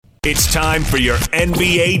It's time for your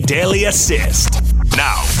NBA Daily Assist.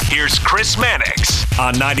 Now, here's Chris Mannix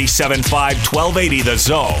on 97.5 1280 The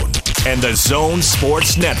Zone and The Zone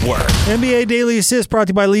Sports Network. NBA Daily Assist brought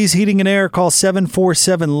to you by Lee's Heating and Air. Call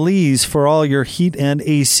 747-LEES for all your heat and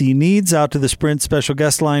AC needs. Out to the Sprint special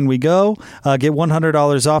guest line we go. Get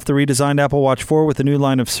 $100 off the redesigned Apple Watch 4 with a new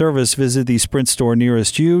line of service. Visit the Sprint store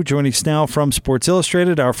nearest you. Joining us now from Sports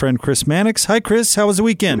Illustrated, our friend Chris Mannix. Hi, Chris. How was the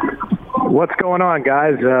weekend? What's going on,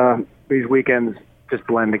 guys? These weekends just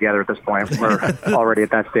blend together at this point. We're already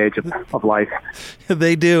at that stage of life.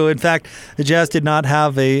 They do. In fact, the Jazz did not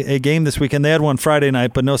have a game this weekend. They had one Friday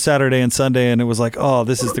night, but no Saturday and Sunday, and it was like, oh,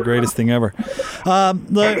 this is the greatest thing ever.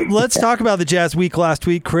 Let's talk about the Jazz week last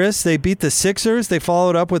week, Chris. They beat the Sixers. They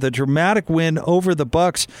followed up with a dramatic win over the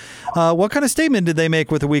Bucks. What kind of statement did they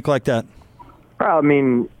make with a week like that? Well, I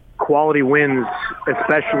mean, quality wins,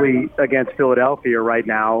 especially against Philadelphia right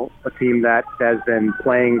now, a team that has been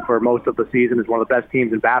playing for most of the season, is one of the best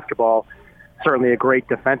teams in basketball, certainly a great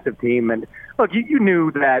defensive team. And look, you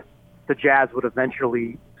knew that the Jazz would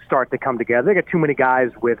eventually start to come together. They got too many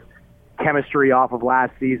guys with chemistry off of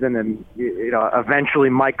last season, and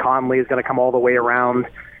eventually Mike Conley is going to come all the way around.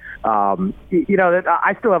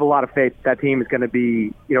 I still have a lot of faith that team is going to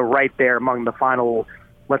be right there among the final,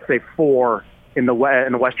 let's say, four in the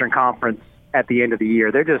Western Conference at the end of the year.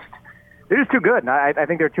 They're just too good. And I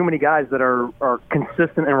think there are too many guys that are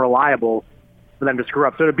consistent and reliable for them to screw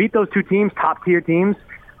up. So to beat those two teams, top-tier teams,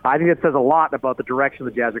 I think that says a lot about the direction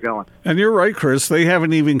the Jazz are going. And you're right, Chris. They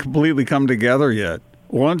haven't even completely come together yet.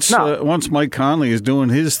 Once Mike Conley is doing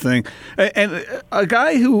his thing. And a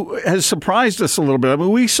guy who has surprised us a little bit. I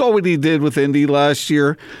mean, we saw what he did with Indy last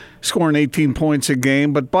year, scoring 18 points a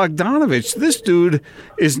game. But Bogdanovich, this dude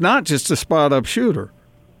is not just a spot-up shooter.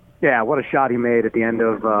 Yeah, what a shot he made at the end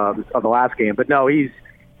of the last game. But no, he's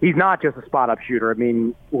not just a spot-up shooter. I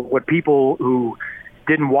mean, what people who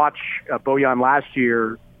didn't watch Bojan last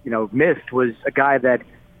year, missed was a guy that,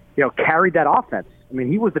 carried that offense. I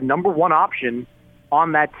mean, he was the number one option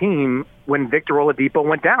on that team when Victor Oladipo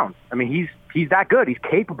went down. I mean, he's that good. He's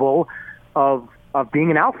capable of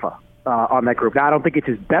being an alpha on that group. Now, I don't think it's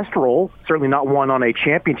his best role, certainly not one on a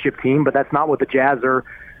championship team, but that's not what the Jazz are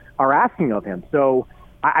asking of him. So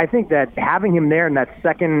I think that having him there in that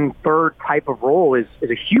second, third type of role is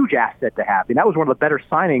a huge asset to have. And that was one of the better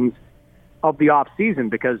signings of the offseason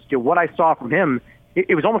because what I saw from him,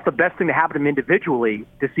 it was almost the best thing to happen to him individually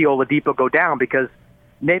to see Oladipo go down because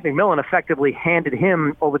Nate McMillan effectively handed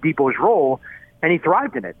him Oladipo's role, and he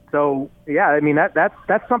thrived in it. So, yeah, I mean,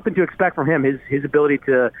 that's something to expect from him, his ability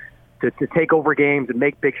to take over games and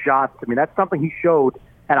make big shots. I mean, that's something he showed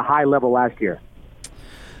at a high level last year.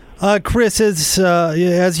 Chris,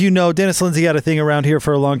 as you know, Dennis Lindsay had a thing around here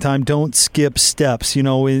for a long time. Don't skip steps,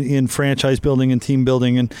 in franchise building and team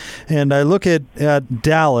building. And I look at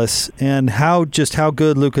Dallas and how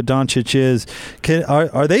good Luka Doncic is.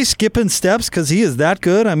 Are they skipping steps because he is that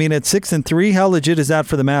good? I mean, at 6-3, how legit is that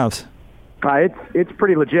for the Mavs? It's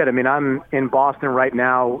pretty legit. I mean, I'm in Boston right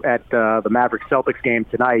now at the Mavericks-Celtics game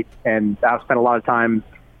tonight, and I've spent a lot of time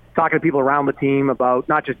talking to people around the team about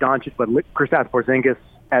not just Doncic, but Kristaps Porzingis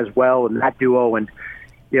as well, and that duo, and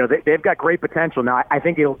they've got great potential. Now, I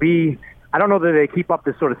think it'll be. I don't know that they keep up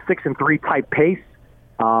this sort of 6-3 type pace.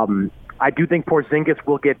 I do think Porzingis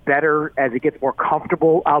will get better as he gets more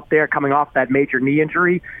comfortable out there, coming off that major knee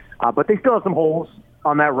injury. But they still have some holes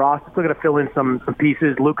on that roster. Still going to fill in some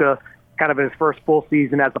pieces. Luka, kind of in his first full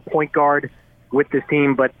season as a point guard with this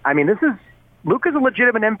team. But I mean, Luka's a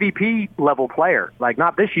legitimate MVP level player. Like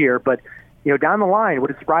not this year, but. Down the line, would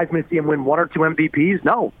it surprise me to see him win one or two MVPs?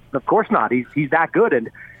 No, of course not. He's that good. And,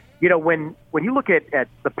 when you look at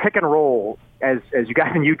the pick and roll, as you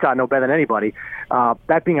guys in Utah know better than anybody,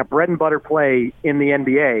 that being a bread and butter play in the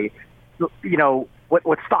NBA,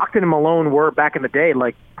 what Stockton and Malone were back in the day,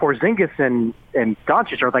 like Porzingis and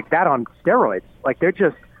Doncic are like that on steroids. Like they're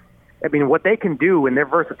just, I mean, what they can do and their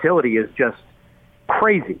versatility is just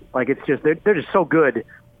crazy. Like it's just, they're just so good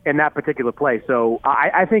in that particular play. So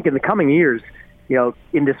I think in the coming years,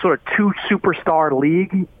 in this sort of two superstar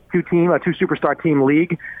team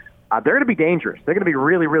league, they're going to be dangerous. They're going to be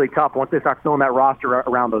really, really tough once they start filling that roster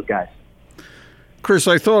around those guys. Chris,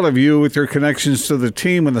 I thought of you with your connections to the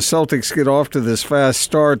team. When the Celtics get off to this fast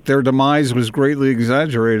start, their demise was greatly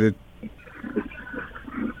exaggerated.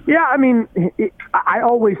 Yeah, I mean, I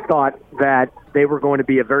always thought that they were going to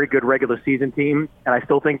be a very good regular season team, and I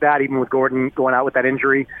still think that, even with Gordon going out with that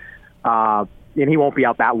injury. And he won't be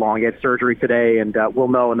out that long. He had surgery today, and we'll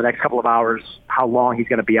know in the next couple of hours how long he's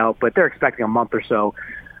going to be out, but they're expecting a month or so.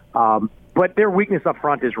 But their weakness up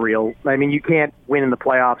front is real. I mean, you can't win in the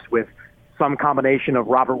playoffs with some combination of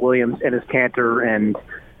Robert Williams, Enes Kanter, and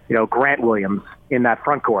Grant Williams in that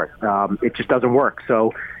front court. It just doesn't work.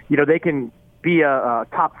 So they can be a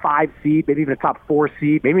top 5 seed, maybe even a top 4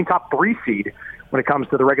 seed, maybe even top 3 seed when it comes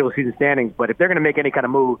to the regular season standings. But if they're going to make any kind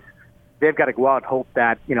of move, they've got to go out and hope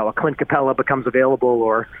that a Clint Capella becomes available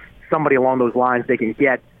or somebody along those lines they can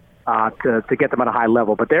get to get them at a high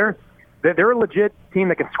level. But they're a legit team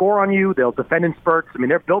that can score on you. They'll defend in spurts. I mean,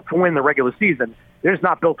 they're built to win the regular season. They're just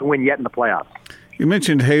not built to win yet in the playoffs. You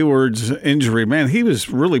mentioned Hayward's injury. Man, he was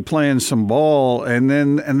really playing some ball, and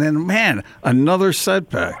then man, another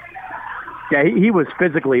setback. Yeah, he was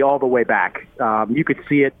physically all the way back. You could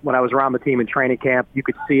see it when I was around the team in training camp. You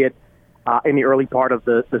could see it in the early part of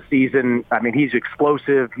the season. I mean, he's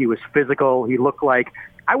explosive. He was physical. He looked like,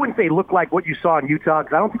 I wouldn't say looked like what you saw in Utah,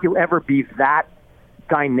 because I don't think he'll ever be that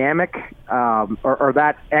dynamic or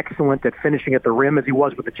that excellent at finishing at the rim as he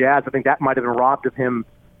was with the Jazz. I think that might have been robbed of him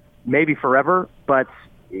maybe forever, but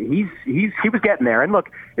he was getting there. And look,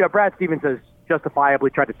 Brad Stevens has justifiably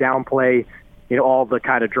tried to downplay all the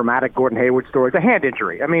kind of dramatic Gordon Hayward stories. A hand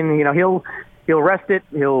injury. I mean, he'll rest it,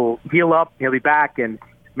 he'll heal up, he'll be back, and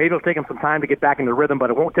maybe it'll take him some time to get back into rhythm, but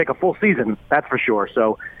it won't take a full season, that's for sure.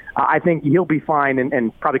 So I think he'll be fine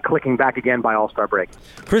and probably clicking back again by All-Star break.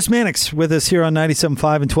 Chris Mannix with us here on 97.5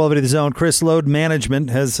 and 1280 The Zone. Chris, load management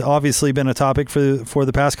has obviously been a topic for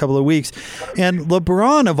the past couple of weeks. And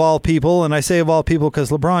LeBron, of all people, and I say of all people because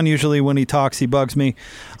LeBron usually when he talks he bugs me,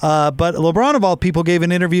 but LeBron, of all people, gave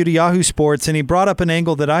an interview to Yahoo Sports, and he brought up an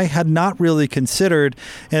angle that I had not really considered,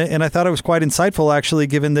 and I thought it was quite insightful, actually,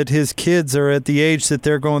 given that his kids are at the age that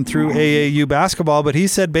they're going through AAU basketball. But he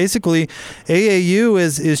said basically AAU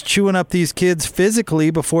is chewing up these kids physically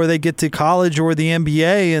before they get to college or the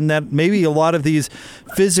NBA, and that maybe a lot of these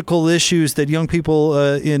physical issues that young people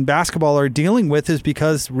in basketball are dealing with is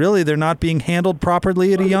because really they're not being handled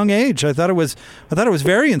properly at a young age. I thought it was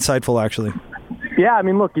very insightful, actually. Yeah, I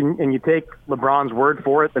mean, look, and you take LeBron's word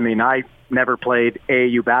for it. I mean, I never played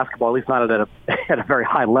AAU basketball, at least not at a very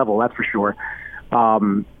high level, that's for sure.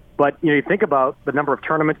 But you think about the number of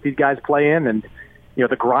tournaments these guys play in, and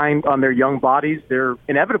the grind on their young bodies, there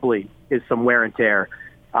inevitably is some wear and tear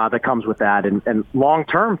that comes with that, and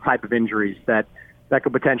long-term type of injuries that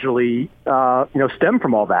could potentially stem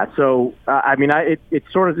from all that. So I mean, it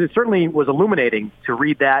certainly was illuminating to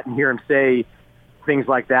read that and hear him say things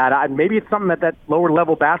like that. Maybe it's something that lower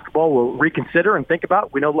level basketball will reconsider and think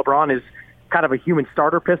about. We know LeBron is kind of a human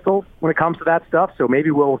starter pistol when it comes to that stuff, so maybe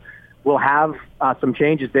we'll have some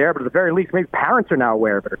changes there, but at the very least, maybe parents are now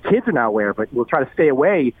aware of it, or kids are now aware of it. We'll try to stay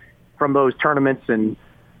away from those tournaments and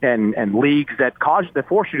leagues that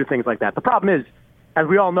force you to things like that. The problem is, as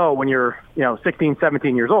we all know, when you're 16,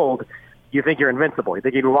 17 years old, you think you're invincible. You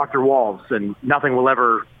think you can walk through walls and nothing will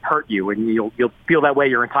ever hurt you, and you'll feel that way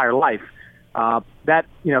your entire life. That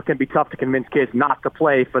can be tough to convince kids not to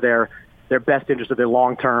play for their best interest of their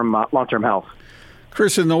long-term health.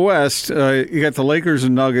 Chris, in the West, you got the Lakers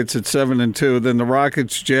and Nuggets at 7-2, then the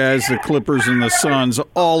Rockets, Jazz, the Clippers, and the Suns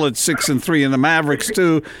all at 6-3, and the Mavericks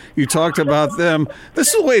too. You talked about them.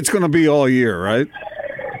 This is the way it's going to be all year, right?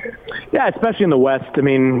 Yeah, especially in the West. I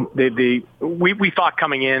mean, we thought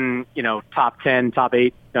coming in, top 10, top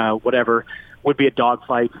 8, whatever, would be a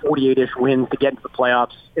dogfight, 48-ish wins to get into the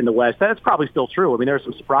playoffs in the West. That's probably still true. I mean, there are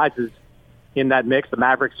some surprises in that mix. The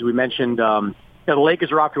Mavericks, as we mentioned, the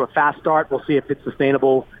Lakers are off to a fast start. We'll see if it's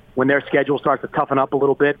sustainable when their schedule starts to toughen up a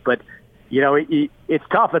little bit. But, it's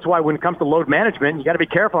tough. That's why when it comes to load management, you got to be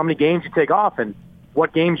careful how many games you take off and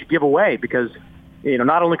what games you give away, because,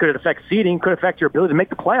 not only could it affect seeding, could affect your ability to make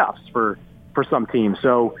the playoffs for some teams.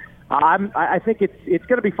 So I think it's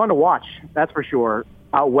going to be fun to watch. That's for sure.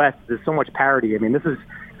 Out West, there's so much parity. I mean, this is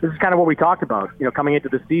kind of what we talked about, coming into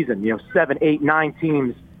the season, 7, 8, 9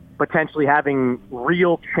 teams potentially having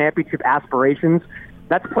real championship aspirations.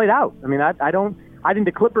 That's played out. I mean, I think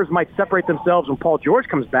the Clippers might separate themselves when Paul George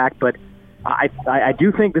comes back, but I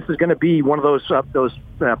do think this is going to be one of those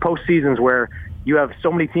postseasons where you have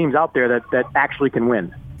so many teams out there that actually can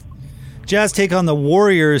win. Jazz take on the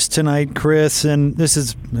Warriors tonight, Chris, and this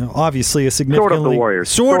is obviously a significantly... Sort of the Warriors.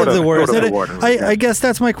 Sort of the Warriors. Yeah. I guess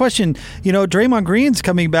that's my question. Draymond Green's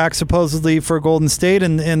coming back supposedly for Golden State,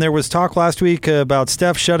 and there was talk last week about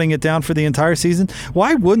Steph shutting it down for the entire season.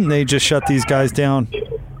 Why wouldn't they just shut these guys down?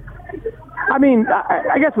 I mean,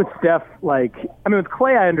 I guess with Steph, with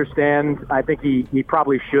Clay, I understand. I think he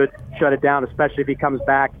probably should shut it down, especially if he comes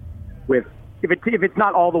back with... If it's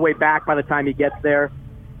not all the way back by the time he gets there.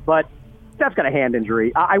 But Steph's got a hand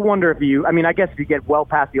injury. I wonder I guess if you get well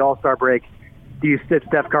past the All-Star break, do you sit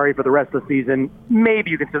Steph Curry for the rest of the season?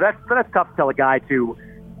 Maybe you can. So that's tough to tell a guy to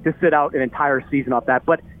sit out an entire season off that.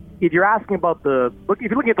 But if you're asking about if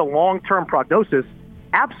you're looking at the long-term prognosis,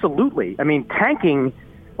 absolutely. I mean, tanking,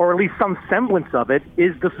 or at least some semblance of it,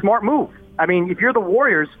 is the smart move. I mean, if you're the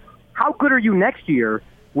Warriors, how good are you next year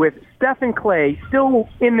with Steph and Clay still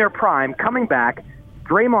in their prime, coming back,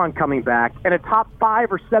 Draymond coming back, and a top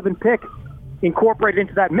 5 or 7 pick incorporated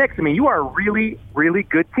into that mix? I mean, you are a really, really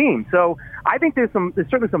good team. So I think there's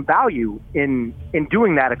certainly some value in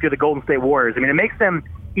doing that if you're the Golden State Warriors. I mean, it makes them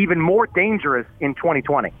even more dangerous in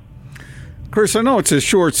 2020. Chris, I know it's a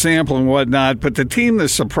short sample and whatnot, but the team that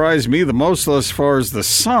surprised me the most thus far is the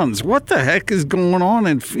Suns. What the heck is going on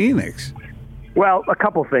in Phoenix? Well, a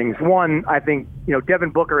couple things. One, I think, Devin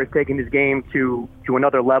Booker has taken his game to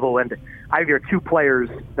another level, and I think there are 2 players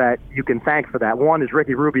that you can thank for that. One is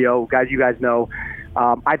Ricky Rubio, you guys know.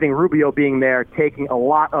 I think Rubio being there, taking a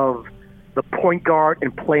lot of the point guard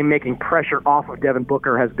and playmaking pressure off of Devin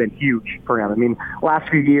Booker has been huge for him. I mean, last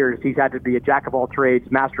few years, he's had to be a jack of all trades,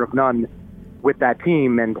 master of none with that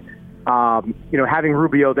team, and having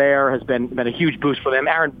Rubio there has been a huge boost for them.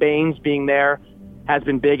 Aaron Baines being there has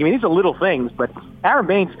been big. I mean, these are little things, but Aaron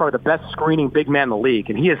Baines is probably the best screening big man in the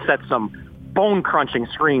league, and he has set some bone-crunching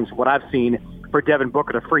screens, what I've seen, for Devin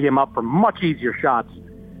Booker to free him up for much easier shots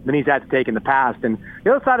than he's had to take in the past. And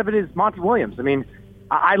the other side of it is Monty Williams. I mean,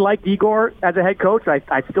 I liked Igor as a head coach.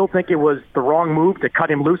 I still think it was the wrong move to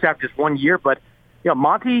cut him loose after just 1 year, but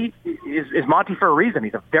Monty is Monty for a reason.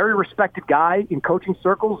 He's a very respected guy in coaching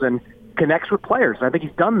circles and connects with players. I think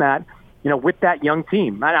he's done that, with that young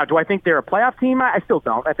team. Now, do I think they're a playoff team? I still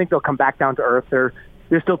don't. I think they'll come back down to earth. They're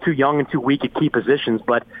still too young and too weak at key positions,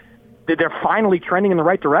 but they're finally trending in the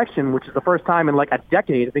right direction, which is the first time in like a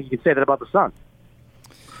decade. I think you can say that about the Suns.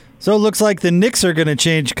 So it looks like the Knicks are going to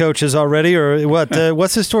change coaches already, or what?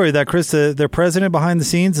 What's the story of that, Chris? Their president behind the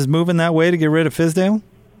scenes is moving that way to get rid of Fizdale?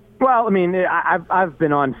 Well, I mean, I've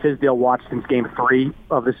been on Fizdale watch since Game 3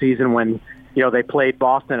 of the season when they played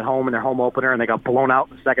Boston at home in their home opener and they got blown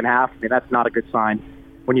out in the second half. I mean, that's not a good sign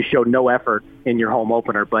when you show no effort in your home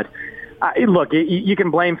opener. But look, you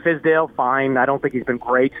can blame Fizdale, fine. I don't think he's been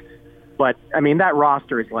great, but I mean that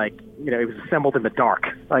roster is like it was assembled in the dark.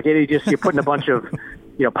 Like you're putting a bunch of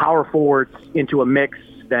power forwards into a mix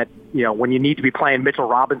that when you need to be playing Mitchell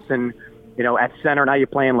Robinson. At center, now you're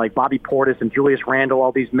playing like Bobby Portis and Julius Randle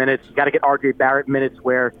all these minutes. You got to get R.J. Barrett minutes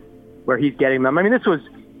where he's getting them. I mean,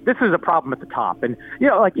 this is a problem at the top. And,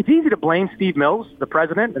 it's easy to blame Steve Mills, the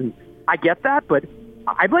president, and I get that, but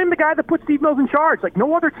I blame the guy that put Steve Mills in charge. Like,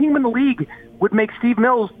 no other team in the league would make Steve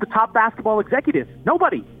Mills the top basketball executive.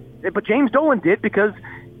 Nobody. But James Dolan did because,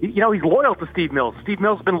 he's loyal to Steve Mills. Steve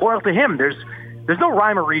Mills has been loyal to him. There's no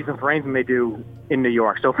rhyme or reason for anything they do in New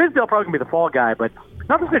York. So Fizdale probably going to be the fall guy, but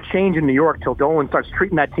nothing's going to change in New York till Dolan starts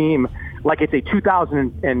treating that team like it's a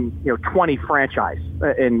 2020 franchise.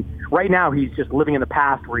 And right now he's just living in the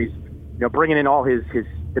past where he's bringing in all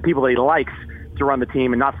the people that he likes to run the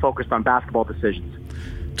team and not focused on basketball decisions.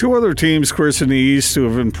 2 other teams, Chris, in the East who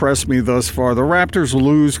have impressed me thus far. The Raptors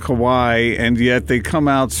lose Kawhi, and yet they come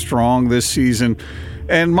out strong this season.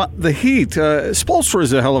 And the Heat, Spoelstra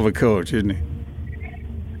is a hell of a coach, isn't he?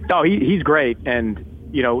 No, he's great. And,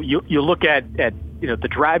 you look at the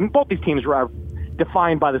draft. Both these teams are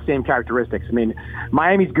defined by the same characteristics. I mean,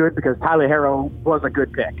 Miami's good because Tyler Herro was a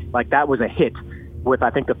good pick. Like, that was a hit with, I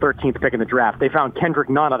think, the 13th pick in the draft. They found Kendrick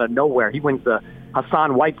Nunn out of nowhere. He wins the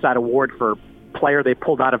Hassan Whiteside Award for player they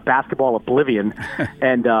pulled out of basketball oblivion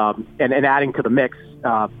and adding to the mix.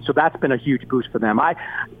 So that's been a huge boost for them.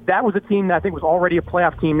 That was a team that I think was already a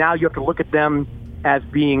playoff team. Now you have to look at them as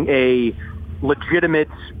being a legitimate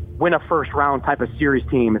win a first-round type of series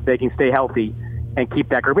team if they can stay healthy and keep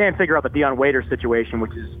that group and figure out the Dion Waiters situation,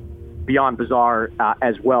 which is beyond bizarre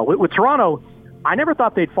as well. With Toronto, I never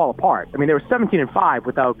thought they'd fall apart. I mean, they were 17-5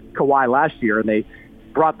 without Kawhi last year, and they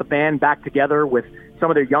brought the band back together with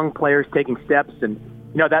some of their young players taking steps. And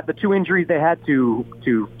that the 2 injuries they had to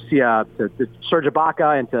Serge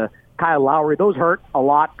Ibaka and to Kyle Lowry, those hurt a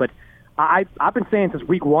lot. But I've been saying since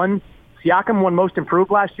week 1, Siakam won Most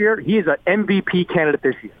Improved last year. He is an MVP candidate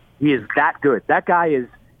this year. He is that good. That guy is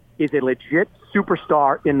a legit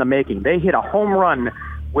superstar in the making. They hit a home run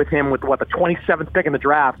with him with the 27th pick in the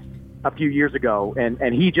draft a few years ago,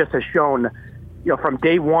 and he just has shown, from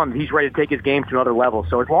day one, he's ready to take his game to another level.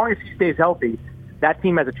 So as long as he stays healthy, that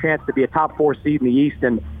team has a chance to be a top 4 seed in the East,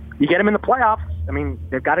 and you get him in the playoffs. I mean,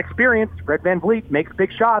 they've got experience. Fred VanVleet makes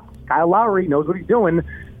big shots. Kyle Lowry knows what he's doing.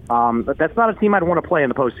 But that's not a team I'd want to play in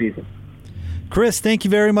the postseason. Chris, thank you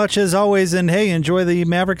very much as always, and hey, enjoy the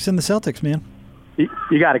Mavericks and the Celtics, man.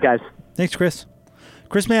 You got it, guys. Thanks, Chris.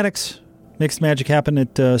 Chris Mannix, Makes magic happen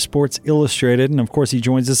at Sports Illustrated. And, of course, he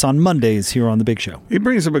joins us on Mondays here on The Big Show. He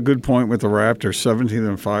brings up a good point with the Raptors.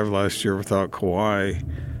 17-5 last year without Kawhi.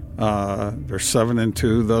 They're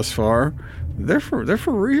 7-2 thus far. They're for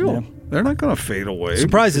real. Yeah. They're not going to fade away.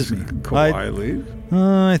 Surprises me. Kawhi leaves.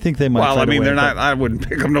 I think they might. Well, fade away, they're not. I wouldn't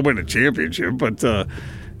pick them to win a championship, but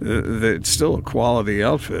it's still a quality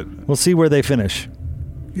outfit. We'll see where they finish.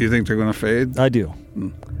 You think they're going to fade? I do.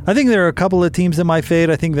 I think there are a couple of teams that might fade.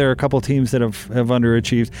 I think there are a couple of teams that have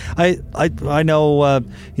underachieved. I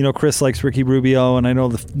know Chris likes Ricky Rubio, and I know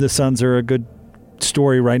the Suns are a good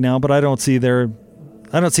story right now, but I don't see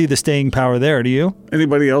the staying power there. Do you?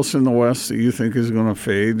 Anybody else in the West that you think is going to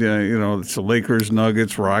fade? It's the Lakers,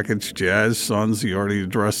 Nuggets, Rockets, Jazz, Suns. You already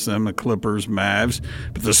addressed them. The Clippers, Mavs,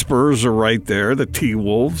 but the Spurs are right there. The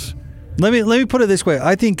T-Wolves. Let me put it this way.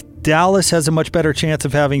 I think Dallas has a much better chance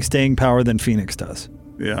of having staying power than Phoenix does.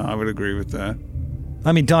 Yeah, I would agree with that.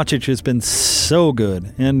 I mean, Doncic has been so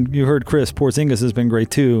good, and you heard Chris, Porzingis has been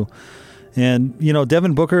great too. And,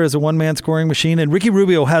 Devin Booker is a one-man scoring machine, and Ricky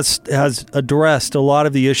Rubio has addressed a lot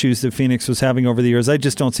of the issues that Phoenix was having over the years. I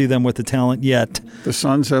just don't see them with the talent yet. The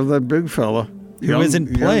Suns have that big fella. Who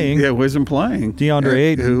isn't playing. Who isn't playing. DeAndre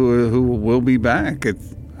Ayton. Who will be back.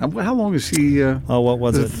 How long is he? What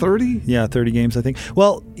was it? 30? Yeah, 30 games, I think.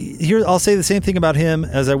 Well, here I'll say the same thing about him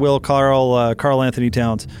as I will Karl Anthony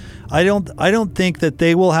Towns. I don't think that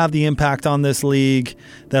they will have the impact on this league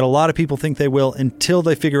that a lot of people think they will until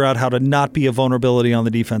they figure out how to not be a vulnerability on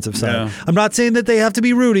the defensive side. Yeah. I'm not saying that they have to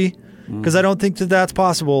be Rudy, because I don't think that that's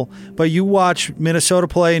possible. But you watch Minnesota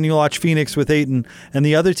play and you watch Phoenix with Ayton, and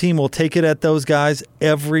the other team will take it at those guys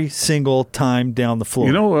every single time down the floor.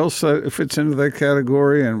 You know who else fits into that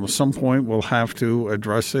category, and at some point we'll have to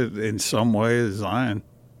address it in some way, is Zion.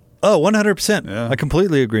 Oh, 100%. Yeah. I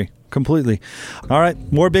completely agree. Completely. All right,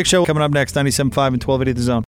 more Big Show coming up next, 97.5 and 1280 The Zone.